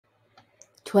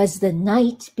'Twas the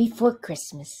night before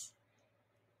Christmas.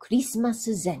 クリスマ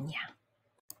ス前夜。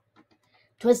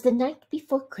'Twas the night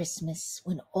before Christmas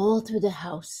when all through the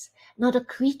house not a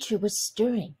creature was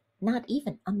stirring, not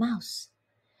even a mouse.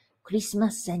 クリスマ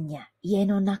ス前夜、家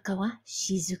の中は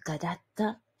静かだっ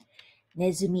た。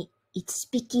ネズミ一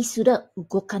匹すら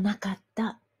動かなかっ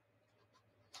た。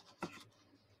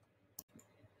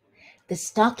The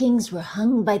stockings were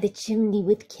hung by the chimney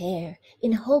with care,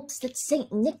 in hopes that Saint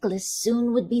Nicholas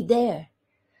soon would be there.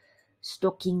 ス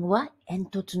トッキングは煙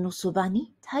突のそば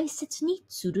に大切に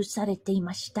吊るされてい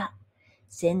ました。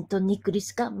セントニクリ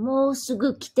スがもうす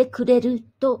ぐ来てくれる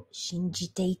と信じ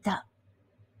ていた。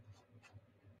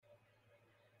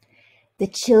The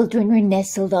children were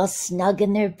nestled all snug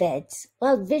in their beds,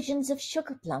 while visions of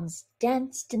sugar plums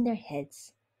danced in their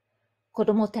heads. 子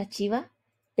供たちは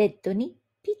ベッドに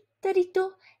ぴったり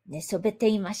と寝そべて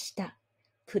いました。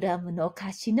プラムの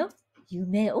菓子の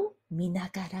夢を見な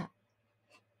がら。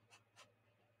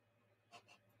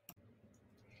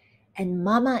And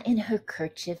Mama in her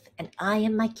kerchief and I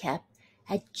in my cap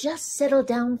had just settled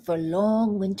down for a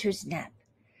long winter's nap.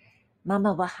 マ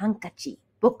マはハンカチ、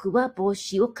僕は帽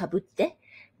子をかぶって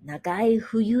長い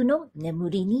冬の眠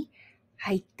りに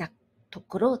入ったと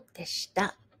ころでし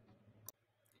た。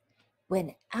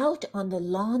When out on the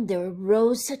lawn there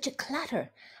arose such a clatter,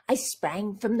 I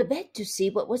sprang from the bed to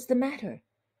see what was the matter.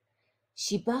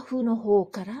 芝生の方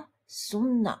からそ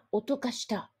んな音がし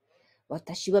た。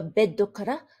私はベッドか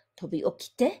ら飛び起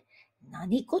きて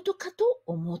何事かと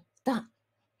思った。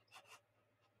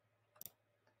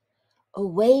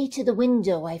Away to the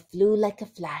window I flew like a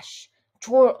flash,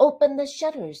 tore open the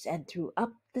shutters and threw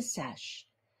up the sash.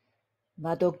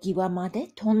 窓際まで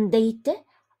飛んでいて、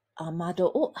雨窓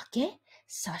を開け、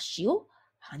サッシを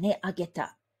跳ね上げ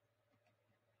た。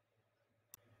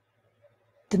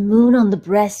The moon on the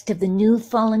breast of the new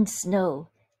fallen snow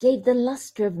gave the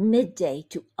luster of midday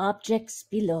to objects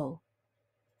below.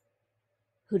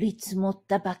 降り積もっ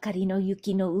たばかりの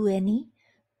雪の上に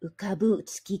浮かぶ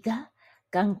月が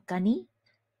眼下に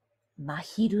真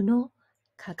昼の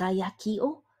輝き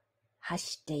を発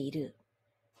している。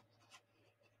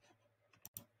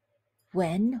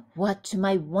When what to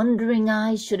my wondering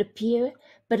eyes should appear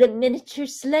but a miniature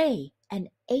sleigh and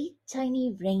 8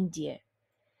 tiny reindeer.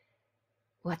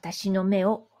 私の目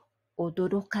を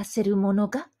驚かせるもの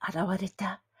が現れ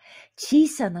た。小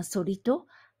さなソリと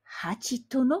8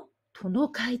頭のトナ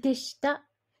カイでした。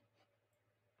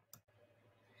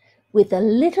With a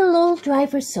little old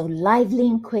driver so lively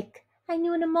and quick, I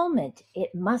knew in a moment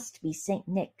it must be Saint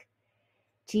Nick.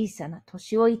 小さな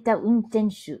年老いた運転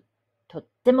手、とっ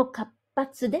ても活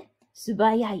発で素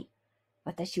早い。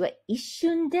私は一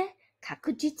瞬で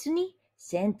確実に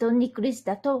セントニクリス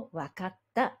だと分かっ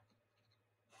た。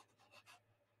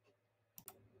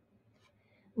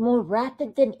More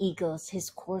rapid than eagles, his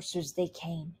coursers they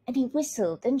came, and he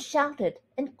whistled and shouted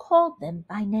and called them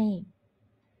by name.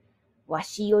 わ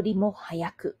しよりも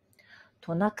速く、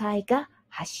トナカイが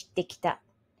走ってきた。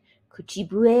口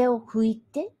笛を吹い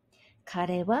て、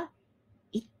彼は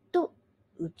一頭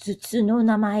うつつの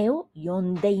名前を呼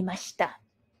んでいました。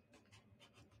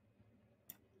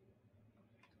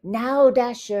Now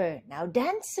Dasher, now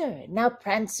Dancer, now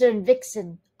Prancer and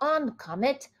Vixen, on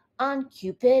Comet,On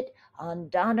Cupid, on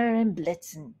Donner and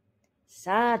Blitzen.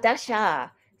 さあ、ダッシャー、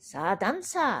さあ、ダン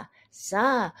サー、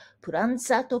さあ、プラン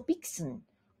サーとピクスン、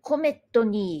コメット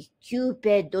に、キュー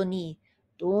ペッドに、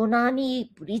ドーナー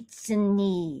に、ブリッツン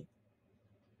に。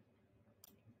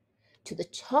To the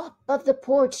top of the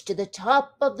porch, to the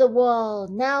top of the wall,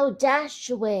 now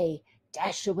dash away,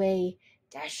 dash away,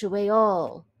 dash away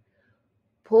all.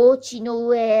 ポーチの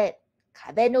上へ、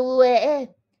壁の上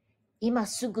へ、今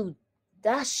すぐ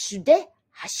ダッシュで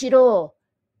走ろ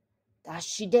う。ダッ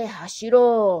シュで走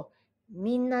ろう。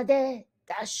みんなで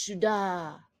ダッシュ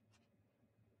だ。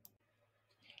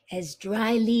As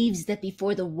dry leaves that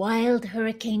before the wild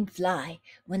hurricane fly,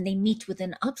 when they meet with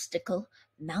an obstacle,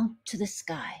 mount to the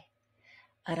sky.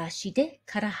 嵐で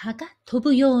枯葉が飛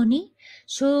ぶように、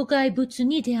障害物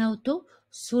に出会うと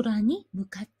空に向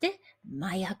かって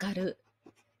舞い上がる。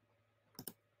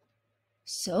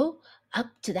So, up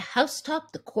to the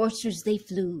housetop the coursers they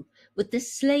flew, with the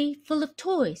sleigh full of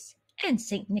toys, and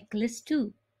Saint Nicholas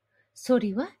too. ソ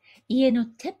リは家の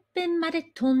てっぺんまで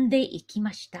飛んで行き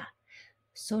ました。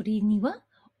ソリには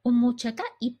おもちゃが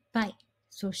いっぱい。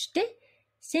そして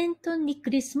セントニク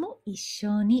リスも一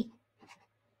緒に。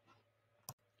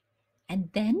And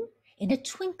then, in a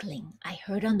twinkling, I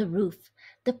heard on the roof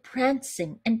the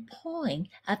prancing and pawing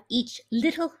of each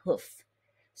little hoof.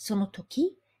 その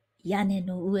時、屋根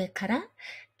の上から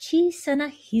小さな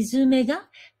ひずめが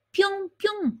ぴょんぴ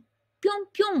ょんぴょん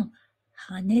ぴょん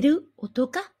跳ねる音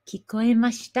が聞こえ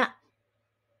ました。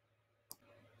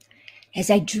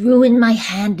As I drew in my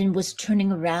hand and was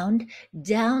turning around,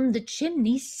 down the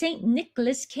chimney St.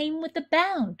 Nicholas came with a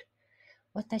bound.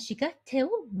 私が手を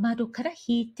窓から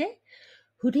引いて、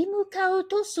振り向かう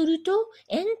とすると、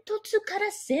煙突か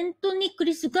らセントニク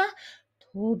リスが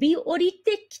飛び降り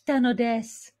てきたので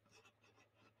す。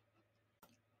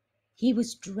He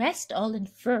was dressed all in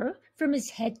fur from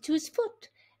his head to his foot,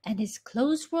 and his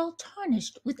clothes were all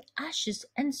tarnished with ashes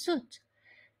and soot.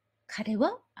 彼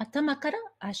は頭から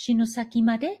足の先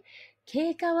まで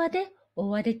毛皮で覆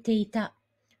われていた。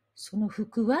その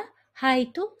服は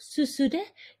灰とすすで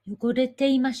汚れて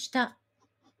いました。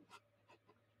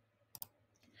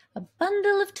A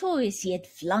bundle of toys he had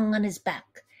flung on his back,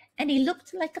 and he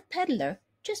looked like a peddler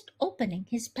just opening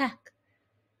his pack.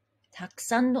 たく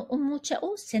さんのおもちゃ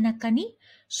を背中に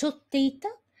背負っていた、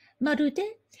まる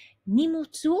で荷物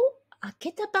を開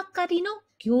けたばかりの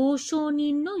行商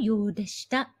人のようでし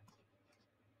た。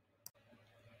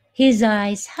His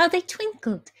eyes, how they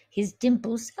twinkled, his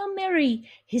dimples, how merry,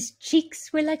 his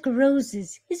cheeks were like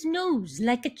roses, his nose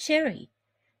like a cherry.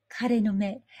 彼の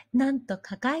目、なんと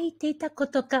輝いていたこ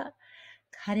とか。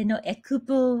彼の欲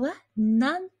望は、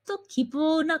なんと希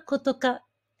望なことか。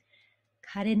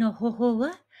彼の頬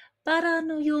は、バラ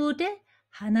のようで、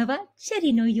鼻はチェ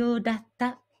リーのようだっ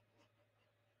た。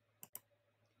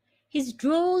His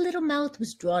droll little mouth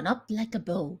was drawn up like a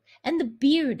bow, and the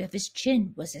beard of his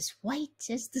chin was as white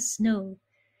as the snow.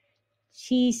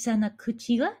 小さな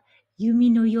口は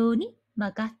弓のように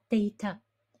曲がっていた。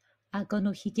顎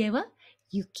のひげは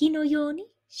雪のように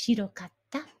白かっ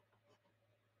た。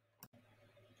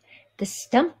The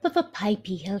stump of a pipe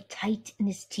he held tight in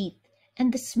his teeth,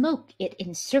 and the smoke it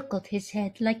encircled his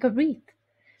head like a wreath.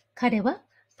 彼は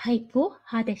パイプを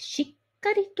歯でしっ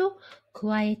かりとく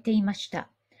わえていました。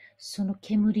その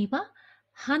煙は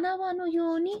花輪の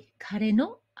ように彼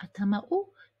の頭を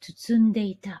包んで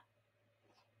いた。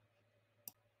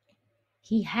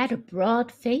He had a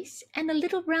broad face and a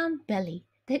little round belly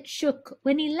that shook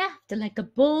when he laughed like a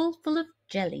bowl full of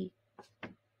jelly.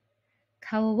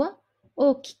 顔は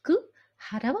大きく、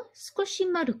腹は少し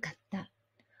丸かった。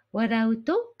笑う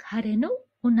と彼の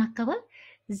お腹は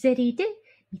ゼリーで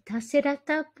満たせられ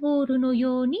たボールの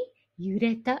ように揺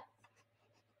れた。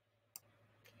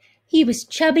He was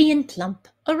chubby and plump,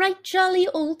 a right jolly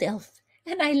old elf,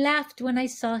 and I laughed when I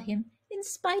saw him, in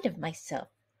spite of myself.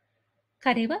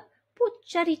 彼はぽっ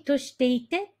ちゃりとしてい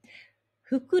て、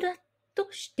ふくらっと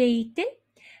していて、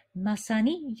まさ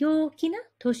に陽気な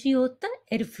年寄った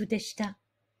エルフでした。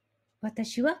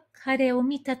私は彼を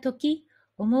見たとき、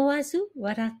思わず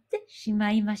笑ってし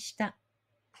まいました。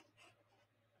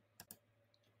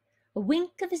A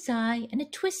wink of his eye and a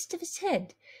twist of his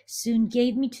head soon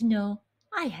gave me to know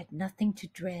I had nothing to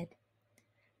dread.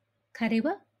 彼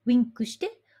はウィンクし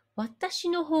て私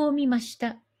の方を見まし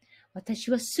た。私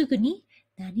はすぐに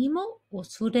何も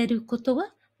恐れること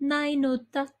はないの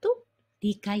だと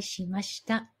理解しまし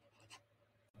た。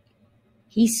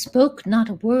He spoke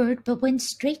not a word but went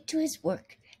straight to his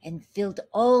work and filled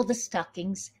all the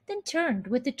stockings, then turned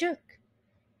with a jerk.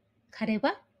 彼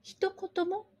は一言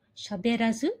も喋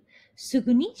らず、す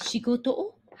ぐに仕事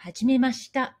を始めま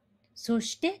した。そ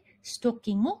してストッ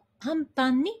キングをパンパ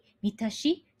ンに満た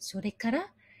し、それか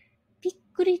らぴっ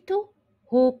くりと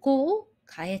方向を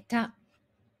変えた。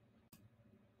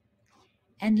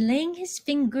And laying his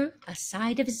finger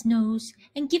aside of his nose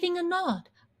and giving a nod,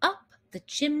 up the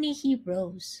chimney he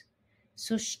rose.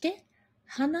 そして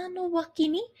鼻の脇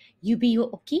に指を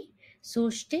置き、そ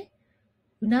して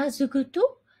うなずく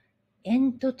と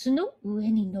煙突の上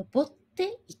に登っ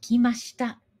ていきまし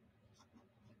た。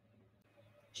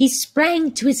He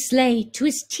sprang to his sleigh, to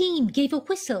his team gave a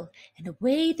whistle, and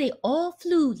away they all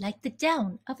flew like the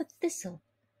down of a thistle.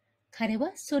 彼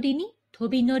はそれに飛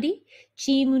び乗り、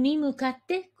チームに向かっ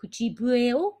て口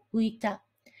笛を吹いた。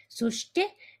そし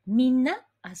てみんな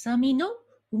アザミの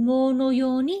羽毛の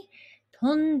ように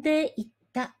飛んでいっ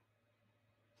た。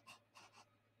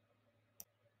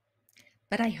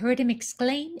But I heard him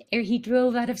exclaim ere he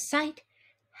drove out of sight,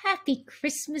 Happy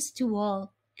Christmas to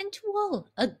all, and to all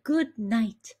a good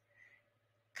night.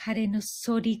 彼の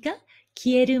ソリが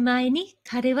消える前に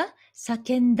彼は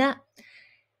叫んだ。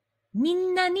み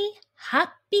んなにハッ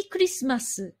ピークリスマ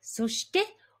ス、そして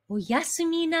おやす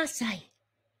みなさい。